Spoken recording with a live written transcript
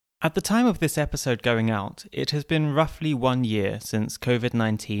At the time of this episode going out, it has been roughly 1 year since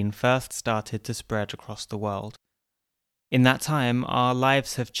COVID-19 first started to spread across the world. In that time, our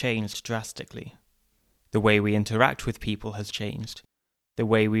lives have changed drastically. The way we interact with people has changed. The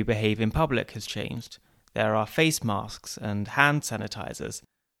way we behave in public has changed. There are face masks and hand sanitizers,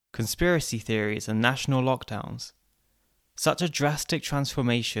 conspiracy theories and national lockdowns. Such a drastic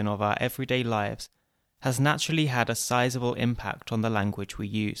transformation of our everyday lives has naturally had a sizable impact on the language we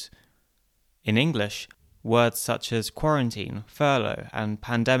use. In English, words such as quarantine, furlough, and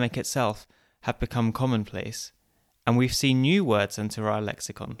pandemic itself have become commonplace, and we've seen new words enter our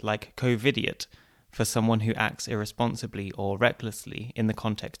lexicon, like covidiot, for someone who acts irresponsibly or recklessly in the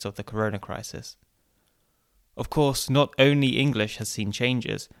context of the corona crisis. Of course, not only English has seen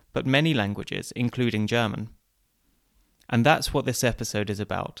changes, but many languages, including German. And that's what this episode is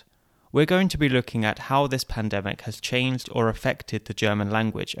about. We're going to be looking at how this pandemic has changed or affected the German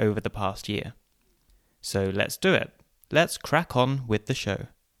language over the past year. So let's do it. Let's crack on with the show.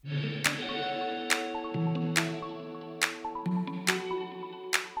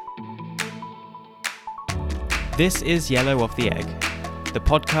 This is Yellow of the Egg, the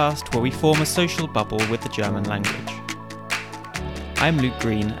podcast where we form a social bubble with the German language. I'm Luke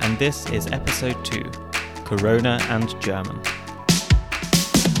Green, and this is episode 2, Corona and German.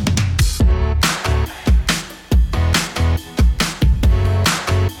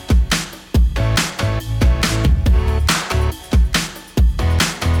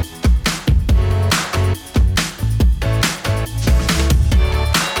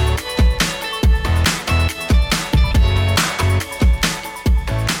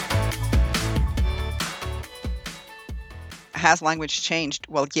 Has language changed?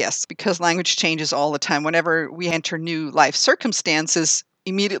 Well, yes, because language changes all the time. Whenever we enter new life circumstances,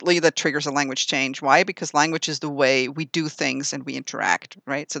 immediately that triggers a language change. Why? Because language is the way we do things and we interact,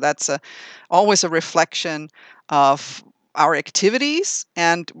 right? So that's always a reflection of our activities,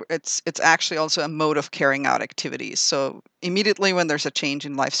 and it's actually also a mode of carrying out activities. So immediately when there's a change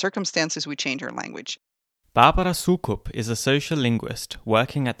in life circumstances, we change our language. Barbara Soukup is a social linguist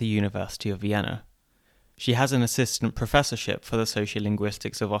working at the University of Vienna. She has an assistant professorship for the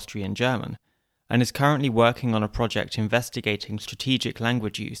sociolinguistics of Austrian German and is currently working on a project investigating strategic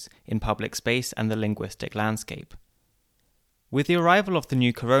language use in public space and the linguistic landscape. With the arrival of the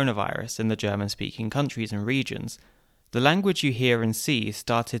new coronavirus in the German-speaking countries and regions, the language you hear and see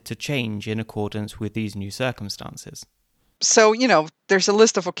started to change in accordance with these new circumstances. So, there's a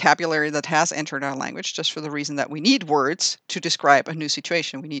list of vocabulary that has entered our language just for the reason that we need words to describe a new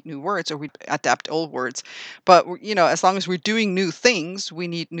situation. We need new words, or we adapt old words. But, as long as we're doing new things, we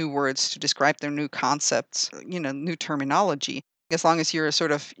need new words to describe their new concepts, new terminology. As long as you're a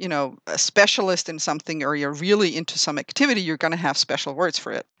sort of, a specialist in something, or you're really into some activity, you're going to have special words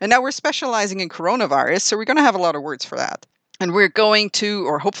for it. And now we're specializing in coronavirus, so we're going to have a lot of words for that. And we're going to,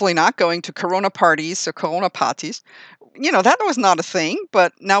 or hopefully not going to, corona parties or corona parties. That was not a thing,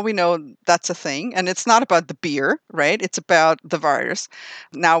 but now we know that's a thing. And it's not about the beer, right? It's about the virus.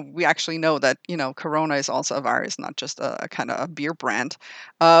 Now we actually know that, corona is also a virus, not just a kind of a beer brand.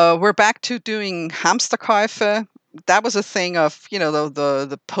 We're back to doing Hamsterkäufe. That was a thing of,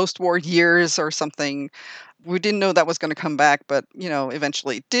 the post-war years or something. We didn't know that was going to come back, but,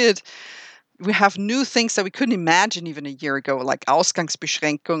 eventually it did. We have new things that we couldn't imagine even a year ago, like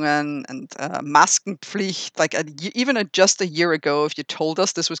Ausgangsbeschränkungen and Maskenpflicht. Like just a year ago, if you told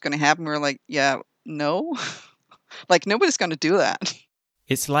us this was going to happen, we were like, yeah, no. Like nobody's going to do that.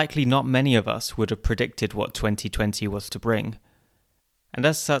 It's likely not many of us would have predicted what 2020 was to bring. And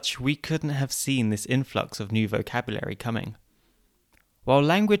as such, we couldn't have seen this influx of new vocabulary coming. While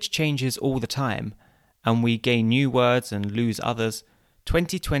language changes all the time, and we gain new words and lose others,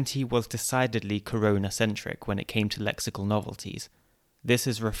 2020 was decidedly corona-centric when it came to lexical novelties. This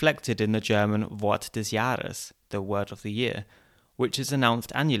is reflected in the German Wort des Jahres, the word of the year, which is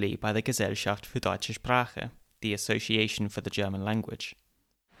announced annually by the Gesellschaft für deutsche Sprache, the Association for the German Language.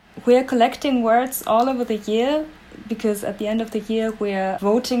 We're collecting words all over the year because at the end of the year we're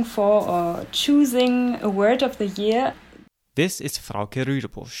voting for or choosing a word of the year. This is Frauke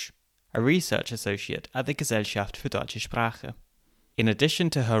Rüdebusch, a research associate at the Gesellschaft für deutsche Sprache. In addition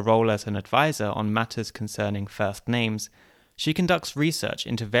to her role as an advisor on matters concerning first names, she conducts research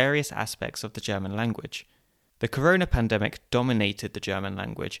into various aspects of the German language. The corona pandemic dominated the German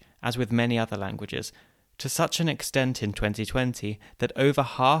language, as with many other languages, to such an extent in 2020 that over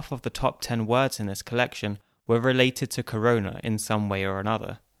half of the top 10 words in this collection were related to corona in some way or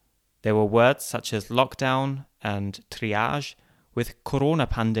another. There were words such as lockdown and triage, with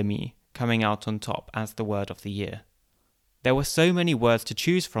Corona-Pandemie coming out on top as the word of the year. There were so many words to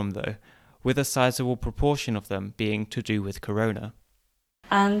choose from though, with a sizable proportion of them being to do with corona.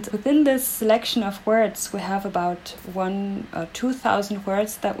 And within this selection of words, we have about 1,000 or 2,000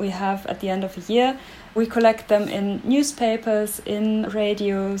 words that we have at the end of a year. We collect them in newspapers, in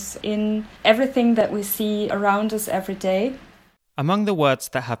radios, in everything that we see around us every day. Among the words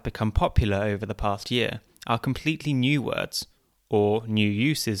that have become popular over the past year are completely new words, or new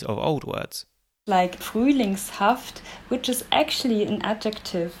uses of old words. Like frühlingshaft, which is actually an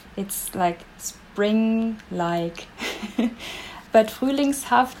adjective. It's like spring-like. But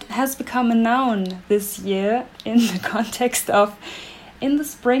frühlingshaft has become a noun this year in the context of, in the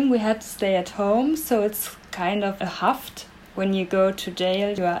spring we had to stay at home, so it's kind of a Haft. When you go to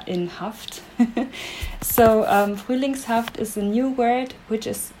jail, you are in Haft. So frühlingshaft is a new word which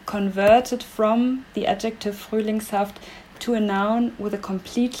is converted from the adjective frühlingshaft to a noun with a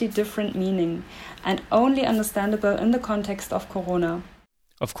completely different meaning and only understandable in the context of corona.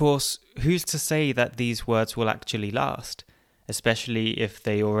 Of course, who's to say that these words will actually last? Especially if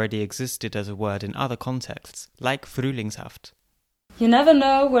they already existed as a word in other contexts, like frühlingshaft. You never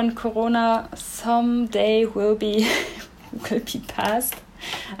know when corona someday will be past,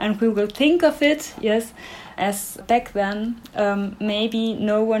 and we will think of it, yes, as back then. Maybe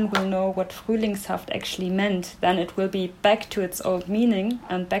no one will know what frühlingshaft actually meant. Then it will be back to its old meaning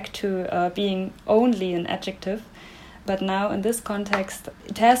and back to being only an adjective. But now in this context,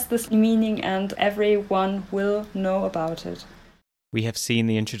 it has this meaning and everyone will know about it. We have seen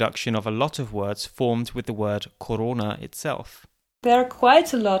the introduction of a lot of words formed with the word corona itself. There are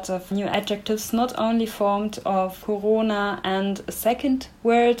quite a lot of new adjectives, not only formed of corona and a second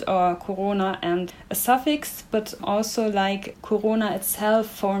word or corona and a suffix, but also like corona itself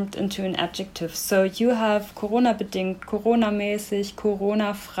formed into an adjective. So you have Corona-bedingt, Corona-mäßig,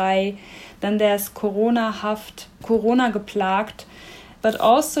 Corona-frei, then there's Corona-haft, Corona-geplagt, but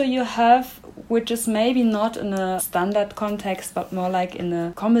also you have, which is maybe not in a standard context, but more like in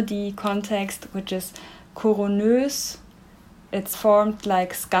a comedy context, which is coronös. It's formed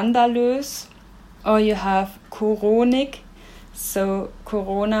like skandalös. Or you have coronik. So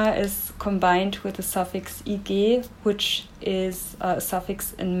corona is combined with the suffix ig, which is a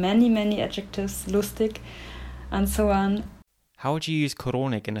suffix in many, many adjectives, lustig, and so on. How would you use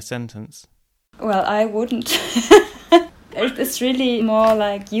coronik in a sentence? Well, I wouldn't. It's really more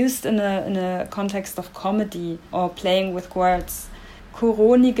like used in a context of comedy or playing with words.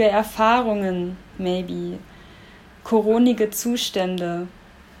 Koronige Erfahrungen, maybe. Koronige Zustände.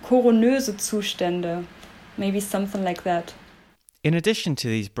 Koronöse Zustände. Maybe something like that. In addition to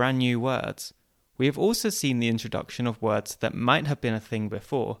these brand new words, we have also seen the introduction of words that might have been a thing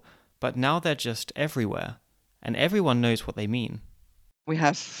before, but now they're just everywhere, and everyone knows what they mean. We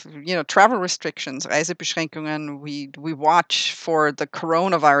have, travel restrictions, Reisebeschränkungen. We watch for the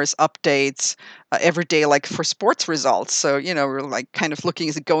coronavirus updates every day, like for sports results. So, we're like kind of looking,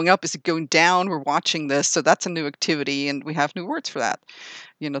 is it going up? Is it going down? We're watching this. So that's a new activity, and we have new words for that.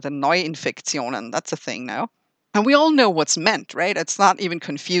 The Neuinfektionen, that's a thing now. And we all know what's meant, right? It's not even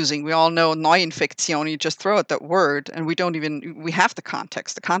confusing. We all know Neuinfektion, you just throw out that word, and we have the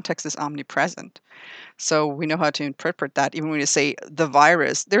context. The context is omnipresent. So we know how to interpret that. Even when you say the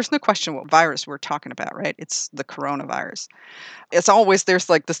virus, there's no question what virus we're talking about, right? It's the coronavirus. It's always, there's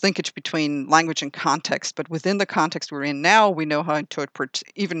like this linkage between language and context, but within the context we're in now, we know how to interpret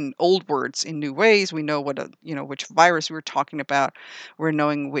even old words in new ways. We know which virus we're talking about. We're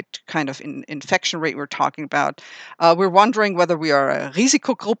knowing which kind of infection rate we're talking about. We're wondering whether we are a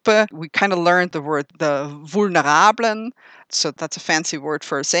Risikogruppe. We kind of learned the word, the vulnerablen. So that's a fancy word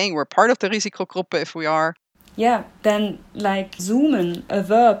for saying we're part of the Risikogruppe if we are. Yeah, then like zoomen, a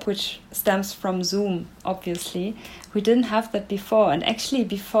verb which stems from zoom, obviously. We didn't have that before. And actually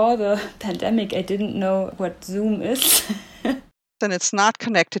before the pandemic, I didn't know what zoom is. And it's not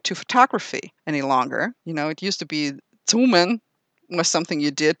connected to photography any longer. It used to be zoomen was something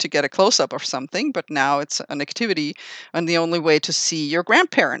you did to get a close-up of something, but now it's an activity and the only way to see your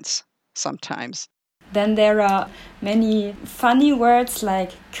grandparents sometimes. Then there are many funny words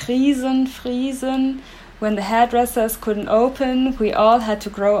like Krisen, Friesen. When the hairdressers couldn't open, we all had to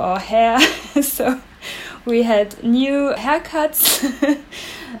grow our hair. So we had new haircuts,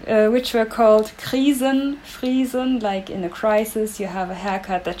 which were called Krisen, Friesen. Like in a crisis, you have a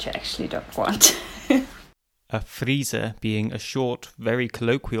haircut that you actually don't want. A Frise being a short, very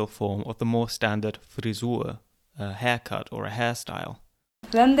colloquial form of the more standard Frisur, a haircut or a hairstyle.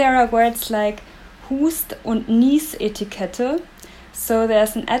 Then there are words like Hust- und Niesetikette. So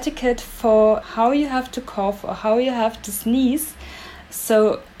there's an etiquette for how you have to cough or how you have to sneeze.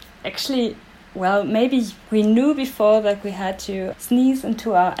 So actually, Well, maybe we knew before that we had to sneeze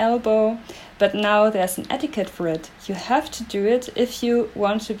into our elbow, but now there's an etiquette for it. You have to do it if you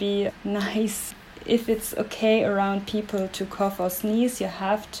want to be nice. If it's okay around people to cough or sneeze, you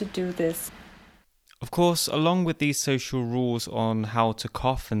have to do this. Of course, along with these social rules on how to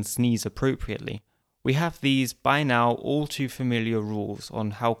cough and sneeze appropriately, we have these by now all too familiar rules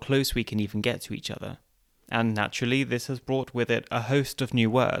on how close we can even get to each other. And naturally, this has brought with it a host of new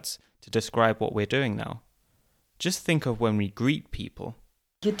words to describe what we're doing now. Just think of when we greet people.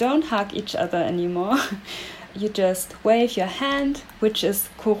 You don't hug each other anymore. You just wave your hand, which is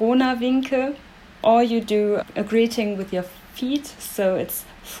Corona-Winke, or you do a greeting with your feet, so it's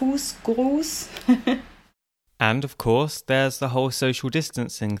Fußgruß. And of course, there's the whole social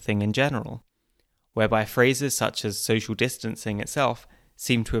distancing thing in general, whereby phrases such as social distancing itself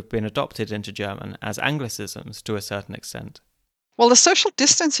seem to have been adopted into German as Anglicisms to a certain extent. Well, the social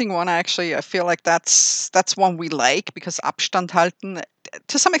distancing one, actually, I feel like that's one we like, because Abstand halten,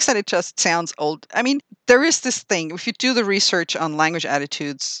 to some extent, it just sounds old. I mean, there is this thing, if you do the research on language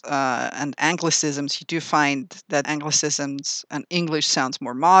attitudes and Anglicisms, you do find that Anglicisms and English sounds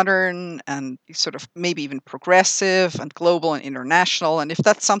more modern and sort of maybe even progressive and global and international. And if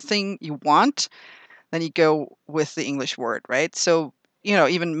that's something you want, then you go with the English word, right? So,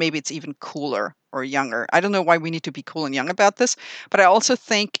 even maybe it's even cooler or younger. I don't know why we need to be cool and young about this, but I also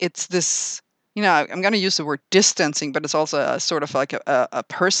think it's this, I'm going to use the word distancing, but it's also a sort of like a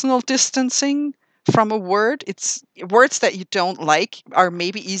personal distancing from a word. It's words that you don't like are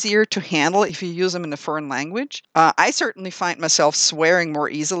maybe easier to handle if you use them in a foreign language. I certainly find myself swearing more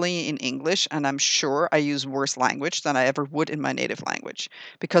easily in English, and I'm sure I use worse language than I ever would in my native language,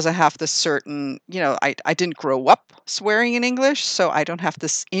 because I have this certain, I didn't grow up swearing in English, so I don't have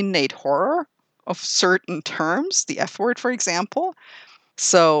this innate horror of certain terms, the F word, for example.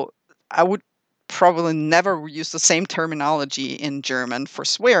 So I would probably never use the same terminology in German for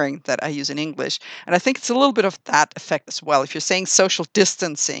swearing that I use in English. And I think it's a little bit of that effect as well. If you're saying social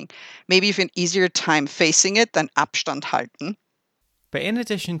distancing, maybe you have an easier time facing it than Abstand halten. But in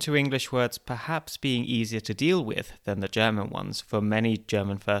addition to English words perhaps being easier to deal with than the German ones for many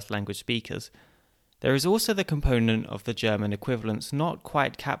German first language speakers, there is also the component of the German equivalents not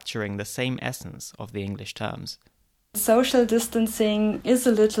quite capturing the same essence of the English terms. Social distancing is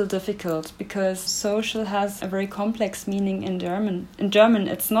a little difficult because social has a very complex meaning in German. In German,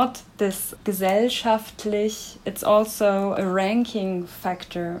 it's not this gesellschaftlich, it's also a ranking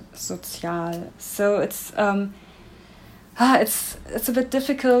factor, sozial. So it's a bit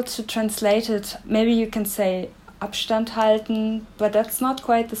difficult to translate it. Maybe you can say Abstand halten, but that's not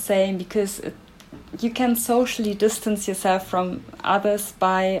quite the same, because you can socially distance yourself from others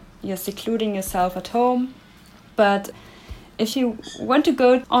by you're secluding yourself at home. But if you want to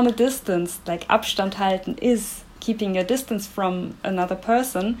go on a distance, like Abstand halten is keeping your distance from another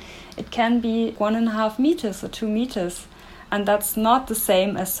person, it can be 1.5 meters or 2 meters. And that's not the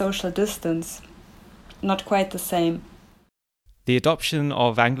same as social distance. Not quite the same. The adoption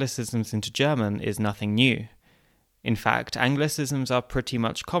of Anglicisms into German is nothing new. In fact, Anglicisms are pretty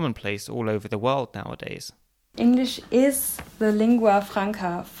much commonplace all over the world nowadays. English is the lingua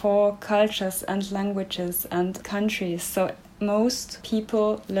franca for cultures and languages and countries. So most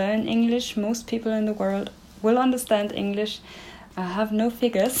people learn English. Most people in the world will understand English. I have no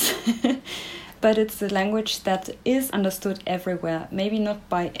figures, but it's a language that is understood everywhere. Maybe not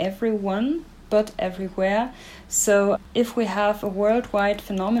by everyone, but everywhere. So if we have a worldwide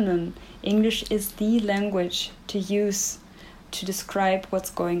phenomenon, English is the language to use to describe what's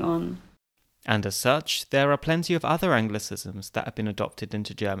going on. And as such, there are plenty of other Anglicisms that have been adopted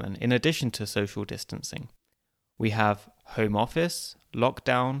into German in addition to social distancing. We have home office,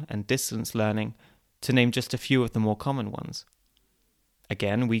 lockdown, and distance learning, to name just a few of the more common ones.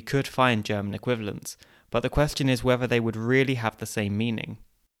 Again, we could find German equivalents, but the question is whether they would really have the same meaning.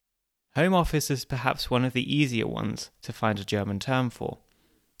 Home office is perhaps one of the easier ones to find a German term for,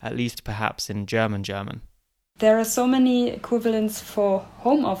 at least perhaps in German. There are so many equivalents for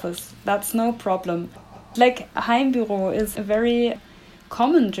home office. That's no problem. Like Heimbüro is a very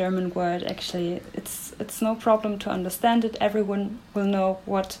common German word, actually. It's no problem to understand it. Everyone will know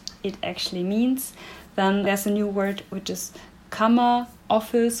what it actually means. Then there's a new word which is Kammer,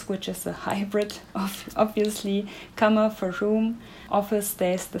 office, which is a hybrid of, obviously. Kammer for room. Office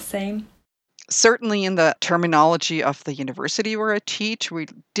stays the same. Certainly in the terminology of the university where I teach, we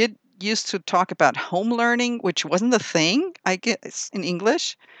did used to talk about home learning, which wasn't a thing, I guess, in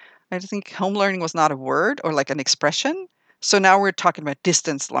English. I think home learning was not a word or like an expression. So now we're talking about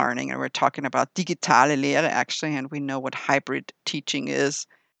distance learning, and we're talking about digitale Lehre, actually, and we know what hybrid teaching is.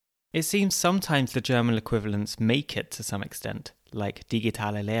 It seems sometimes the German equivalents make it to some extent, like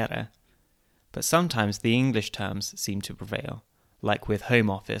digitale Lehre, but sometimes the English terms seem to prevail, like with home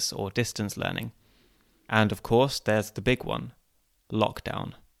office or distance learning. And of course, there's the big one,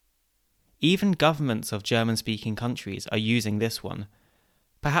 lockdown. Even governments of German-speaking countries are using this one,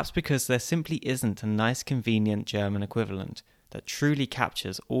 perhaps because there simply isn't a nice convenient German equivalent that truly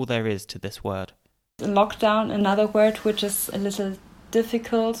captures all there is to this word. Lockdown, another word which is a little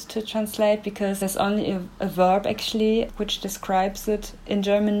difficult to translate because there's only a verb actually which describes it in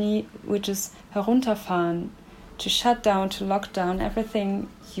Germany, which is herunterfahren, to shut down, to lock down everything.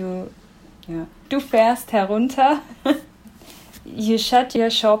 Du fährst herunter, you shut your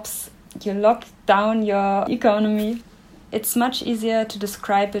shops, you lock down your economy. It's much easier to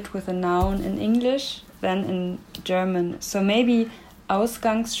describe it with a noun in English than in German. So maybe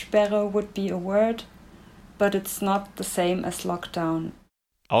Ausgangssperre would be a word, but it's not the same as lockdown.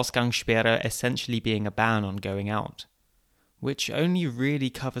 Ausgangssperre essentially being a ban on going out, which only really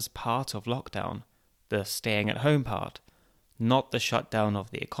covers part of lockdown, the staying at home part, not the shutdown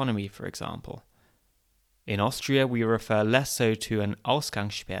of the economy, for example. In Austria, we refer less so to an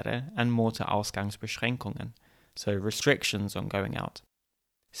Ausgangssperre and more to Ausgangsbeschränkungen, so restrictions on going out.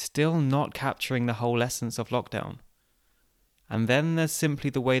 Still not capturing the whole essence of lockdown. And then there's simply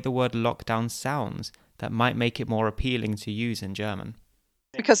the way the word lockdown sounds that might make it more appealing to use in German.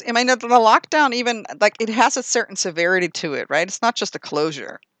 Because, I mean, the lockdown even, like, it has a certain severity to it, right? It's not just a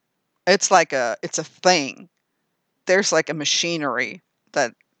closure. It's a thing. There's like a machinery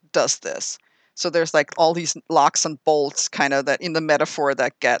that does this. So there's like all these locks and bolts kind of that in the metaphor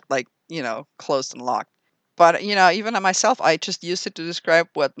that get like, closed and locked. But, even myself, I just used it to describe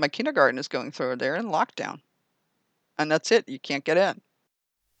what my kindergarten is going through. They're in lockdown. And that's it. You can't get in.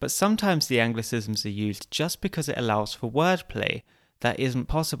 But sometimes the anglicisms are used just because it allows for wordplay that isn't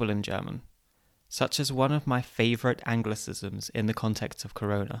possible in German, such as one of my favourite anglicisms in the context of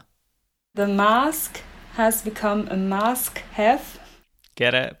Corona. The mask has become a must-have.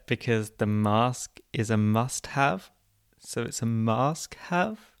 Get it? Because the mask is a must-have, so it's a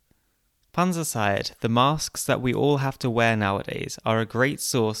mask-have? Puns aside, the masks that we all have to wear nowadays are a great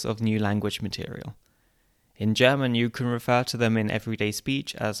source of new language material. In German, you can refer to them in everyday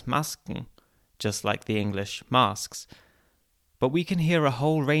speech as Masken, just like the English masks. But we can hear a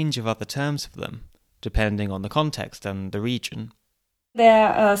whole range of other terms for them, depending on the context and the region. There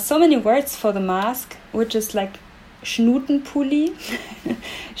are so many words for the mask, which is like Schnutenpulli.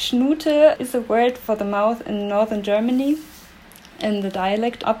 Schnute is a word for the mouth in northern Germany, in the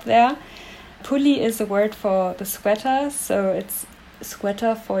dialect up there. Pulli is a word for the sweater, so it's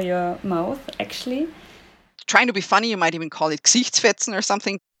sweater for your mouth, actually. Trying to be funny, you might even call it Gesichtsfetzen or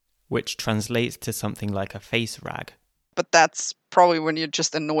something. Which translates to something like a face rag. But that's probably when you're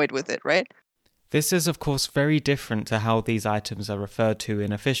just annoyed with it, right? This is of course very different to how these items are referred to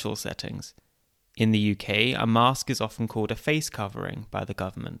in official settings. In the UK, a mask is often called a face covering by the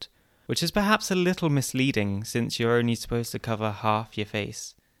government, which is perhaps a little misleading since you're only supposed to cover half your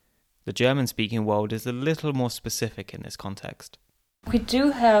face. The German-speaking world is a little more specific in this context. We do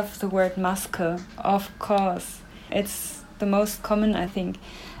have the word Maske, of course. It's the most common, I think.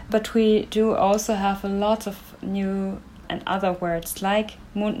 But we do also have a lot of new and other words like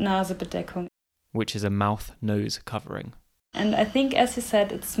Mund-Nase-Bedeckung, which is a mouth-nose covering. And I think, as you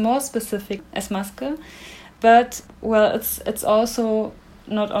said, it's more specific as Maske, but, well, it's also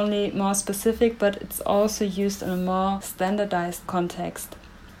not only more specific, but it's also used in a more standardized context.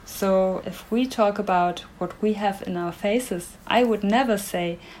 So if we talk about what we have in our faces, I would never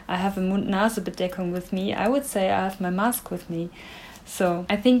say I have a Mund-Nase-Bedeckung with me. I would say I have my mask with me. So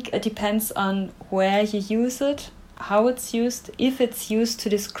I think it depends on where you use it, how it's used, if it's used to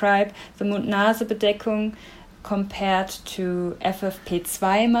describe the Mund-Nase-Bedeckung compared to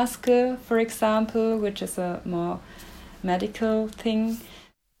FFP2 Maske, for example, which is a more medical thing.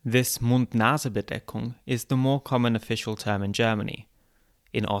 This Mund-Nase-Bedeckung is the more common official term in Germany.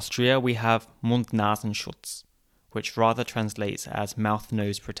 In Austria, we have Mund-Nasenschutz, which rather translates as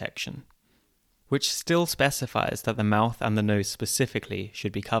mouth-nose protection, which still specifies that the mouth and the nose specifically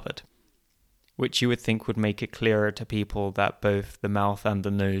should be covered, which you would think would make it clearer to people that both the mouth and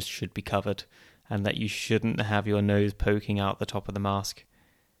the nose should be covered, and that you shouldn't have your nose poking out the top of the mask.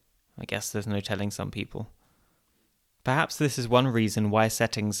 I guess there's no telling some people. Perhaps this is one reason why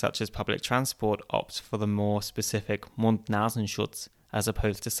settings such as public transport opt for the more specific Mund-Nasenschutz as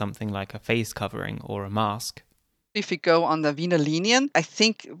opposed to something like a face covering or a mask. If you go on the Wiener Linien, I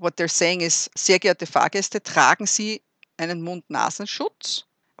think what they're saying is, sehr geehrte Fahrgäste, tragen Sie einen Mund-Nasenschutz?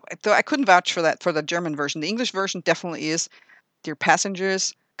 Though I couldn't vouch for that for the German version. The English version definitely is, dear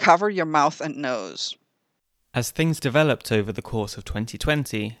passengers, cover your mouth and nose. As things developed over the course of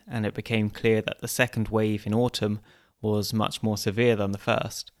 2020, and it became clear that the second wave in autumn was much more severe than the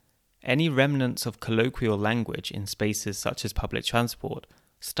first, any remnants of colloquial language in spaces such as public transport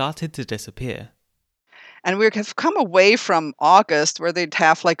started to disappear. And we have come away from August, where they'd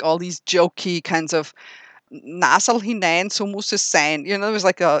have like all these jokey kinds of nasal hinein, so muss es sein. You know, there was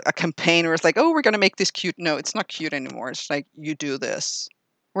like a campaign where it's like, oh, we're going to make this cute. No, it's not cute anymore. It's like, you do this.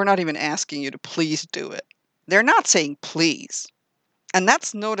 We're not even asking you to please do it. They're not saying please. And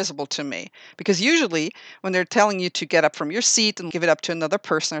that's noticeable to me, because usually when they're telling you to get up from your seat and give it up to another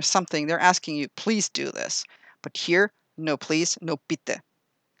person or something, they're asking you, please do this. But here, no please, no bitte.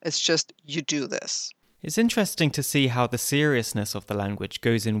 It's just, you do this. It's interesting to see how the seriousness of the language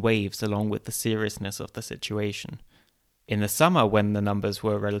goes in waves along with the seriousness of the situation. In the summer, when the numbers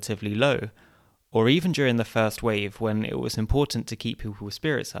were relatively low, or even during the first wave when it was important to keep people's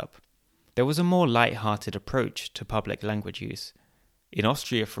spirits up, there was a more light-hearted approach to public language use. In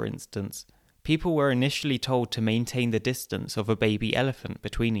Austria, for instance, people were initially told to maintain the distance of a baby elephant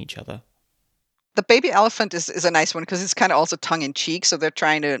between each other. The baby elephant is a nice one because it's kind of also tongue-in-cheek, so they're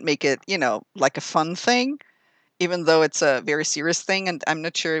trying to make it, like a fun thing, even though it's a very serious thing, and I'm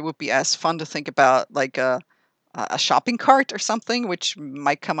not sure it would be as fun to think about like a shopping cart or something, which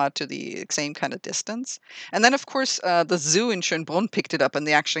might come out to the same kind of distance. And then, of course, the zoo in Schönbrunn picked it up, and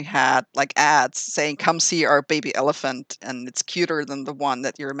they actually had like ads saying, come see our baby elephant, and it's cuter than the one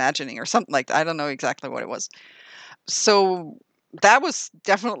that you're imagining, or something like that. I don't know exactly what it was. So that was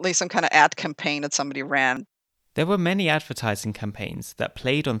definitely some kind of ad campaign that somebody ran. There were many advertising campaigns that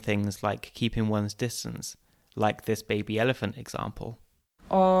played on things like keeping one's distance, like this baby elephant example.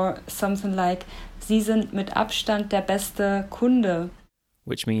 Or something like, Sie sind mit Abstand der beste Kunde.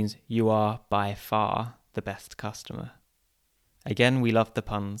 Which means you are by far the best customer. Again, we love the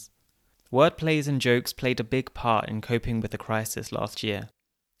puns. Wordplays and jokes played a big part in coping with the crisis last year,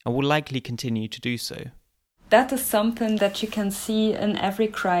 and will likely continue to do so. That is something that you can see in every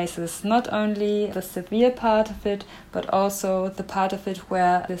crisis, not only the severe part of it, but also the part of it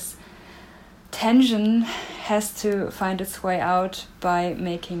where this tension has to find its way out by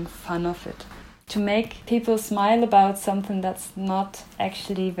making fun of it. To make people smile about something that's not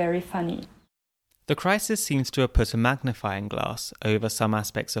actually very funny. The crisis seems to have put a magnifying glass over some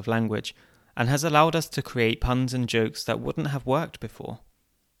aspects of language and has allowed us to create puns and jokes that wouldn't have worked before.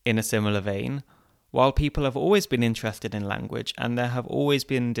 In a similar vein, while people have always been interested in language and there have always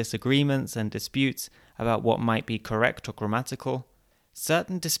been disagreements and disputes about what might be correct or grammatical,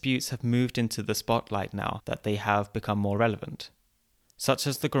 certain disputes have moved into the spotlight now that they have become more relevant, such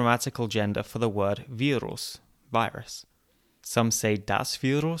as the grammatical gender for the word virus, virus. Some say das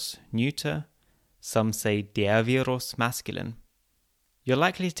Virus, neuter, some say der Virus, masculine. You're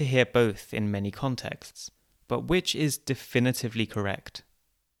likely to hear both in many contexts, but which is definitively correct?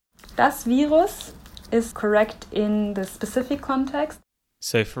 Das Virus is correct in the specific context.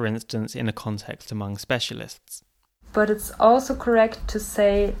 So, for instance, in a context among specialists. But it's also correct to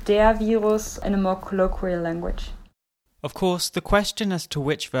say der Virus in a more colloquial language. Of course, the question as to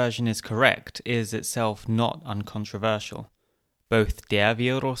which version is correct is itself not uncontroversial. Both der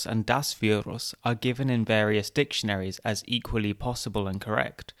Virus and das Virus are given in various dictionaries as equally possible and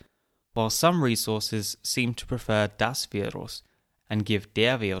correct, while some resources seem to prefer das Virus and give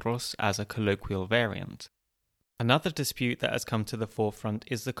der Virus as a colloquial variant. Another dispute that has come to the forefront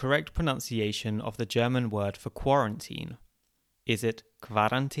is the correct pronunciation of the German word for quarantine. Is it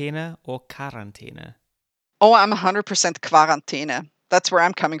Quarantäne or Quarantäne? Oh, I'm 100% Quarantäne. That's where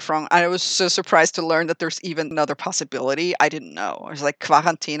I'm coming from. I was so surprised to learn that there's even another possibility. I didn't know. I was like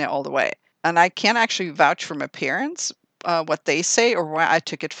Quarantäne all the way. And I can't actually vouch for my parents, what they say or where I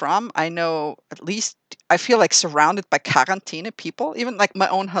took it from. I know at least I feel like surrounded by Quarantäne people. Even like my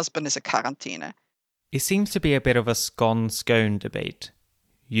own husband is a Quarantäne. It seems to be a bit of a scone debate.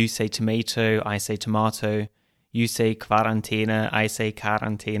 You say tomato, I say tomato. You say Quarantäne, I say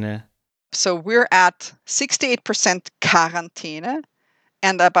Quarantäne. So we're at 68% Quarantäne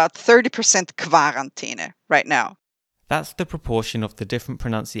and about 30% Quarantäne right now. That's the proportion of the different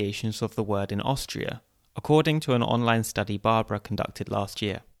pronunciations of the word in Austria, according to an online study Barbara conducted last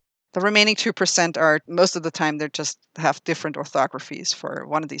year. The remaining 2% are, most of the time, they just have different orthographies for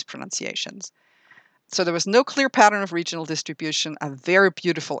one of these pronunciations. So there was no clear pattern of regional distribution, a very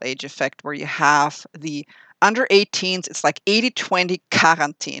beautiful age effect where you have the under 18s, it's like 80-20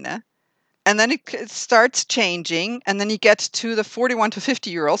 Quarantäne. And then it starts changing, and then you get to the 41 to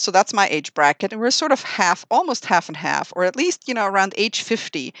 50-year-olds, so that's my age bracket, and we're sort of almost half and half, or at least, around age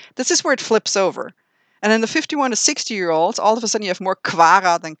 50. This is where it flips over. And in the 51 to 60-year-olds, all of a sudden you have more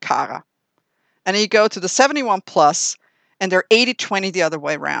kvara than kara. And then you go to the 71 plus, and they're 80-20 the other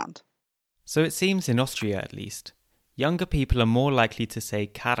way around. So it seems in Austria at least, younger people are more likely to say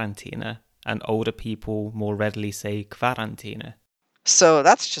Quarantäne, and older people more readily say Quarantäne. So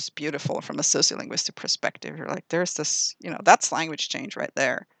that's just beautiful from a sociolinguistic perspective. You're like, there's this, that's language change right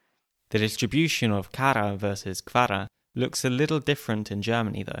there. The distribution of Kara versus Kvara looks a little different in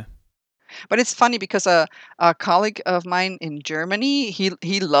Germany, though. But it's funny because a colleague of mine in Germany,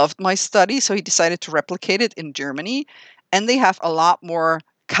 he loved my study, so he decided to replicate it in Germany. And they have a lot more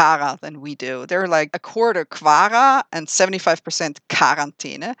Kara than we do. They're like a quarter Kvara and 75%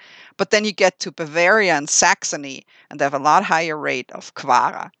 Quarantäne. But then you get to Bavaria and Saxony, and they have a lot higher rate of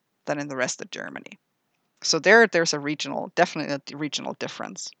Kvara than in the rest of Germany. So there's definitely a regional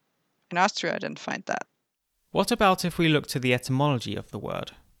difference. In Austria, I didn't find that. What about if we look to the etymology of the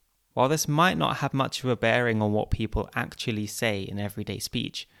word? While this might not have much of a bearing on what people actually say in everyday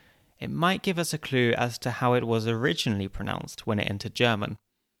speech, it might give us a clue as to how it was originally pronounced when it entered German.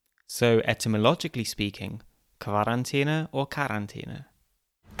 So, etymologically speaking, Quarantäne or Quarantäne?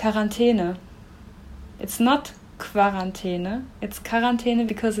 Quarantäne. It's not Quarantäne, it's Quarantäne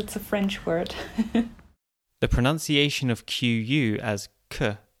because it's a French word. The pronunciation of QU as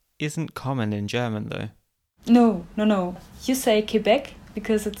K isn't common in German, though. No. You say Quebec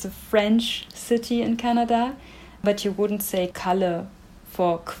because it's a French city in Canada, but you wouldn't say Kalle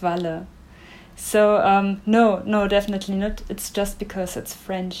for Qualle. So, no, definitely not. It's just because it's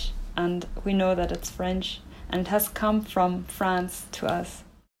French, and we know that it's French, and it has come from France to us.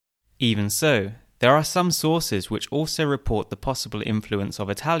 Even so, there are some sources which also report the possible influence of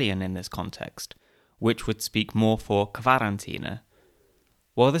Italian in this context, which would speak more for Quarantäne.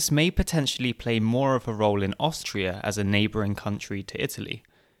 While this may potentially play more of a role in Austria as a neighbouring country to Italy,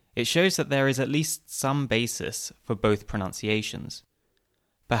 it shows that there is at least some basis for both pronunciations.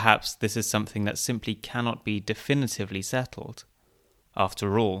 Perhaps this is something that simply cannot be definitively settled.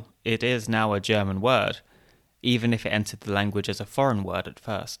 After all, it is now a German word, even if it entered the language as a foreign word at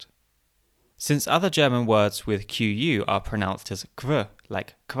first. Since other German words with QU are pronounced as kv,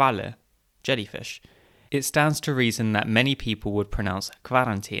 like Qualle, jellyfish, it stands to reason that many people would pronounce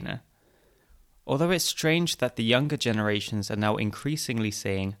Quarantäne. Although it's strange that the younger generations are now increasingly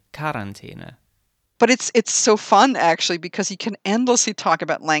saying Quarantäne. But it's so fun, actually, because you can endlessly talk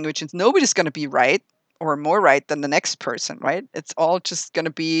about language, and nobody's going to be right or more right than the next person, right? It's all just going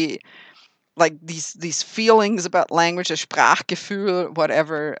to be like these feelings about language, a Sprachgefühl,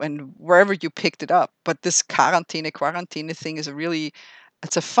 whatever, and wherever you picked it up. But this Quarantäne thing is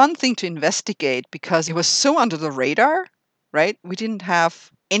it's a fun thing to investigate because it was so under the radar, right? We didn't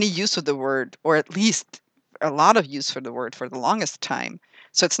have any use of the word, or at least a lot of use for the word for the longest time.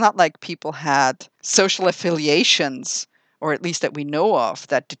 So it's not like people had social affiliations, or at least that we know of,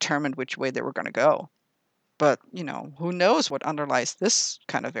 that determined which way they were going to go. But, who knows what underlies this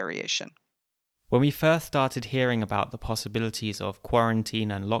kind of variation. When we first started hearing about the possibilities of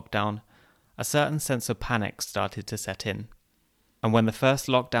quarantine and lockdown, a certain sense of panic started to set in. And when the first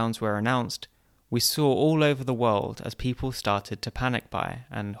lockdowns were announced, we saw all over the world as people started to panic buy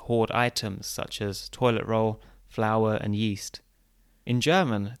and hoard items such as toilet roll, flour and yeast. In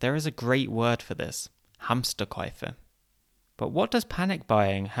German, there is a great word for this, Hamsterkäufe. But what does panic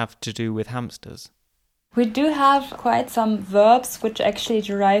buying have to do with hamsters? We do have quite some verbs which actually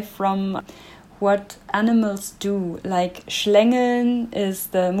derive from what animals do, like schlängeln is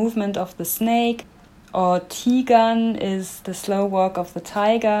the movement of the snake, or tigern is the slow walk of the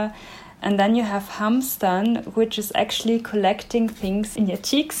tiger. And then you have hamstern, which is actually collecting things in your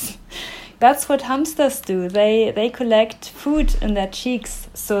cheeks. That's what hamsters do. They collect food in their cheeks.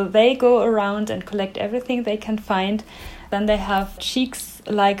 So they go around and collect everything they can find. Then they have cheeks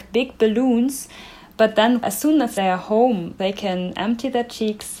like big balloons. But then as soon as they are home, they can empty their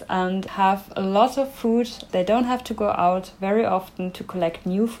cheeks and have a lot of food. They don't have to go out very often to collect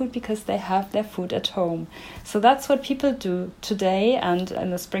new food because they have their food at home. So that's what people do today, and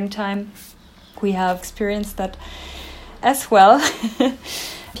in the springtime we have experienced that as well.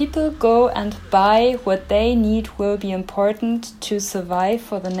 People go and buy what they need will be important to survive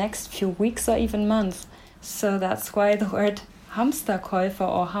for the next few weeks or even months. So that's why the word Hamsterkäufer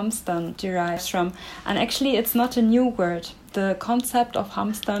or Hamstern derives from. And actually it's not a new word. The concept of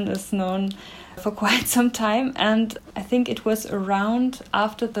Hamstern is known for quite some time, and I think it was around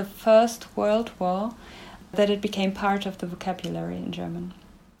after the First World War that it became part of the vocabulary in German.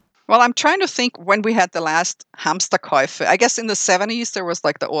 Well, I'm trying to think when we had the last Hamsterkäufe. I guess in the 70s, there was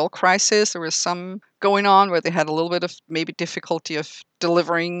like the oil crisis. There was some going on where they had a little bit of maybe difficulty of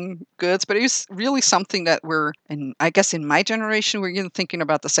delivering goods. But it was really something that I guess in my generation, we're thinking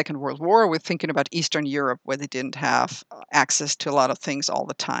about the Second World War. We're thinking about Eastern Europe where they didn't have access to a lot of things all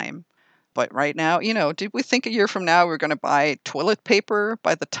the time. But right now, did we think a year from now we're going to buy toilet paper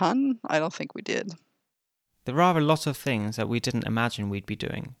by the ton? I don't think we did. There are a lot of things that we didn't imagine we'd be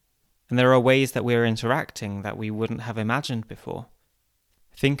doing. And there are ways that we're interacting that we wouldn't have imagined before.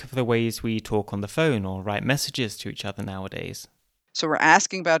 Think of the ways we talk on the phone or write messages to each other nowadays. So we're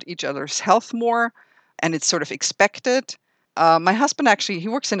asking about each other's health more, and it's sort of expected. My husband actually, he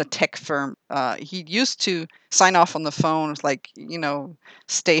works in a tech firm. He used to sign off on the phone, like,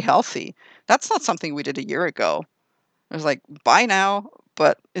 stay healthy. That's not something we did a year ago. It was like, bye now,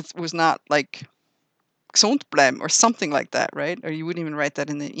 but it was not like gesund bleiben or something like that, right? Or you wouldn't even write that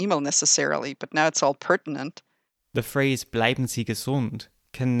in the email necessarily, but now it's all pertinent. The phrase bleiben Sie gesund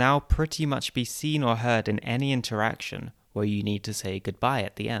can now pretty much be seen or heard in any interaction where you need to say goodbye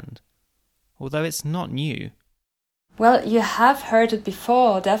at the end. Although it's not new. Well, you have heard it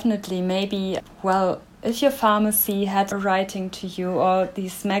before, definitely. Maybe, if your pharmacy had a writing to you, or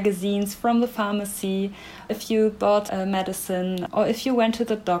these magazines from the pharmacy, if you bought a medicine, or if you went to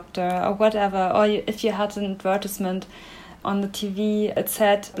the doctor, or whatever, or if you had an advertisement on the TV, it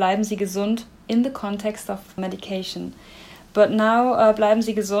said, bleiben Sie gesund, in the context of medication. But now, bleiben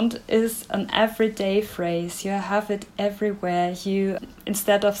Sie gesund is an everyday phrase. You have it everywhere.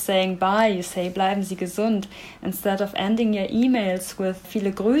 Instead of saying bye, you say bleiben Sie gesund. Instead of ending your emails with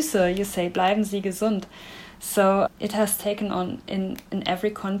viele Grüße, you say bleiben Sie gesund. So it has taken on in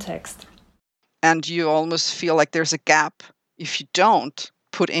every context. And you almost feel like there's a gap if you don't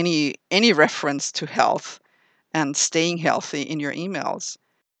put any reference to health and staying healthy in your emails.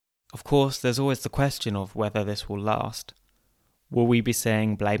 Of course, there's always the question of whether this will last. Will we be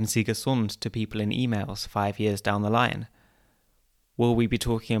saying bleiben Sie gesund to people in emails 5 years down the line? Will we be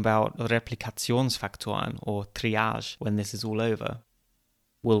talking about Replikationsfaktoren or triage when this is all over?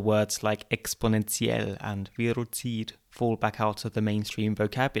 Will words like exponentiell and Virozid fall back out of the mainstream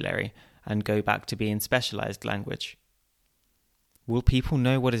vocabulary and go back to being specialized language? Will people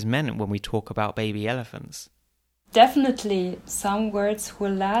know what is meant when we talk about baby elephants? Definitely, some words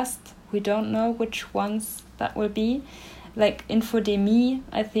will last. We don't know which ones that will be. Like infodemie,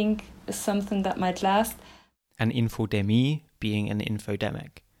 I think, is something that might last. An infodemie being an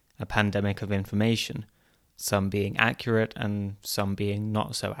infodemic, a pandemic of information, some being accurate and some being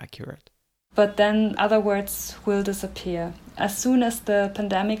not so accurate. But then other words will disappear. As soon as the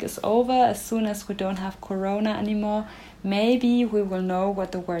pandemic is over, as soon as we don't have corona anymore, maybe we will know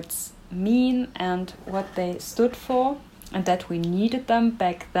what the words mean and what they stood for, and that we needed them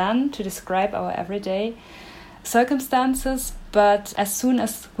back then to describe our everyday circumstances. But as soon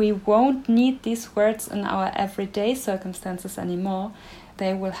as we won't need these words in our everyday circumstances anymore,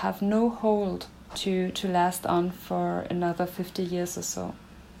 they will have no hold to last on for another 50 years or so.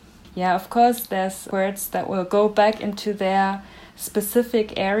 Yeah, of course, there's words that will go back into their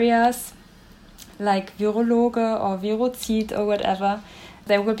specific areas, like Virologe or Virozid or whatever.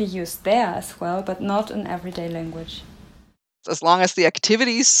 They will be used there as well, but not in everyday language. As long as the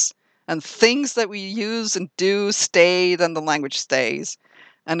activities and things that we use and do stay, then the language stays.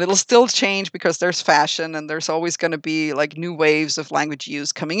 And it'll still change because there's fashion and there's always going to be like new waves of language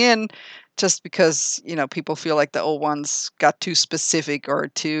use coming in, just because, people feel like the old ones got too specific or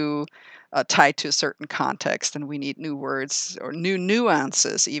too tied to a certain context, and we need new words or new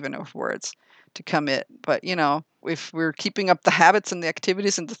nuances even of words to come in. But, if we're keeping up the habits and the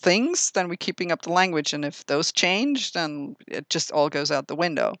activities and the things, then we're keeping up the language. And if those change, then it just all goes out the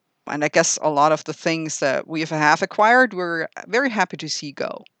window. And I guess a lot of the things that we have acquired, we're very happy to see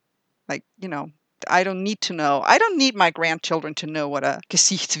go. Like, I don't need to know. I don't need my grandchildren to know what a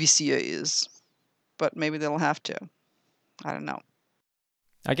Gesichtsvisier is. But maybe they'll have to. I don't know.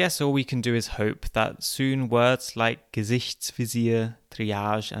 I guess all we can do is hope that soon words like Gesichtsvisier,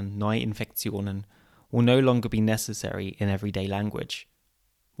 Triage and Neuinfektionen will no longer be necessary in everyday language.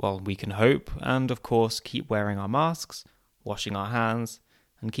 Well, we can hope and, of course, keep wearing our masks, washing our hands,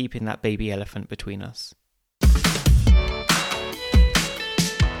 and keeping that baby elephant between us.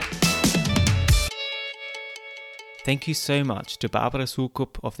 Thank you so much to Barbara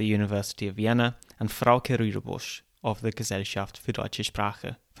Soukup of the University of Vienna and Frauke Rüdebusch of the Gesellschaft für Deutsche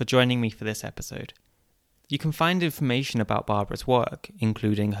Sprache for joining me for this episode. You can find information about Barbara's work,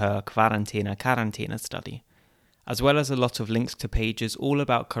 including her Quarantäna study, as well as a lot of links to pages all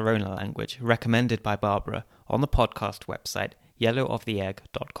about corona language recommended by Barbara on the podcast website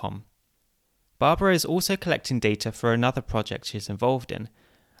yellowoftheegg.com. Barbara is also collecting data for another project she's involved in,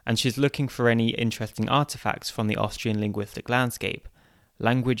 and she's looking for any interesting artifacts from the Austrian linguistic landscape,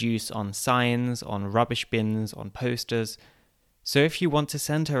 language use on signs, on rubbish bins, on posters. So if you want to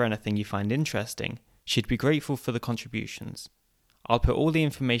send her anything you find interesting, she'd be grateful for the contributions. I'll put all the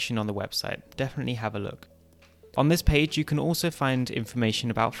information on the website, definitely have a look. On this page you can also find information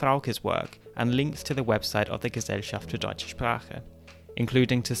about Frauke's work and links to the website of the Gesellschaft für Deutsche Sprache,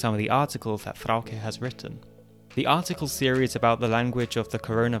 including to some of the articles that Frauke has written. The article series about the language of the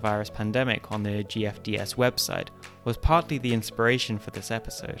coronavirus pandemic on the GFDS website was partly the inspiration for this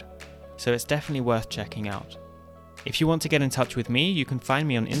episode, so it's definitely worth checking out. If you want to get in touch with me, you can find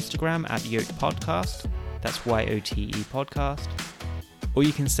me on Instagram at YOTE-podcast, that's YOTE podcast, or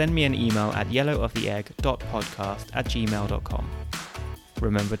you can send me an email at yellowoftheegg.podcast@gmail.com.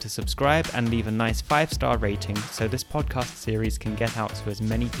 Remember to subscribe and leave a nice 5-star rating so this podcast series can get out to as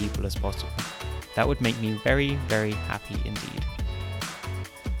many people as possible. That would make me very, very happy indeed.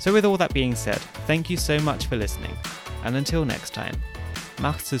 So with all that being said, thank you so much for listening, and until next time,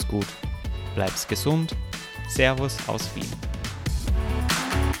 macht's es gut, bleib's gesund, Servus aus Wien.